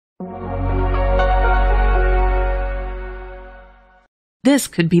This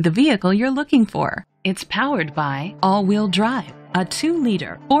could be the vehicle you're looking for. It's powered by all-wheel drive, a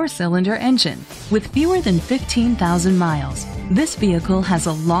 2-liter 4-cylinder engine. With fewer than 15,000 miles, this vehicle has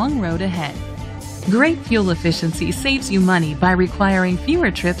a long road ahead. Great fuel efficiency saves you money by requiring fewer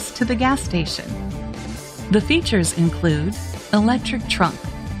trips to the gas station. The features include electric trunk,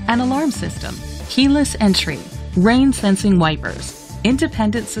 an alarm system, keyless entry, rain-sensing wipers,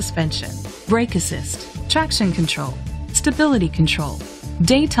 independent suspension, brake assist, traction control, stability control,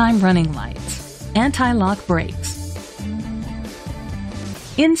 daytime running lights, anti-lock brakes.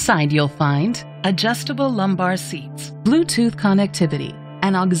 Inside you'll find adjustable lumbar seats, Bluetooth connectivity,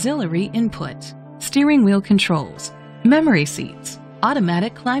 an auxiliary input, steering wheel controls, memory seats,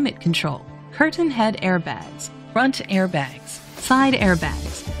 automatic climate control, curtain head airbags, front airbags, side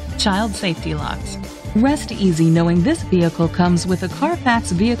airbags, child safety locks. Rest easy knowing this vehicle comes with a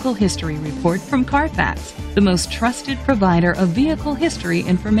Carfax Vehicle History Report from Carfax, the most trusted provider of vehicle history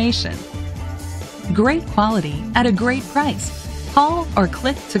information. Great quality at a great price. Call or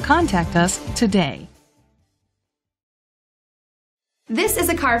click to contact us today. This is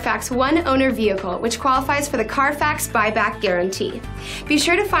a Carfax one-owner vehicle which qualifies for the Carfax Buyback Guarantee. Be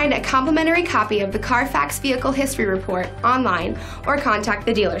sure to find a complimentary copy of the Carfax Vehicle History Report online or contact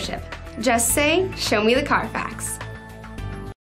the dealership. Just say, "Show me the Carfax."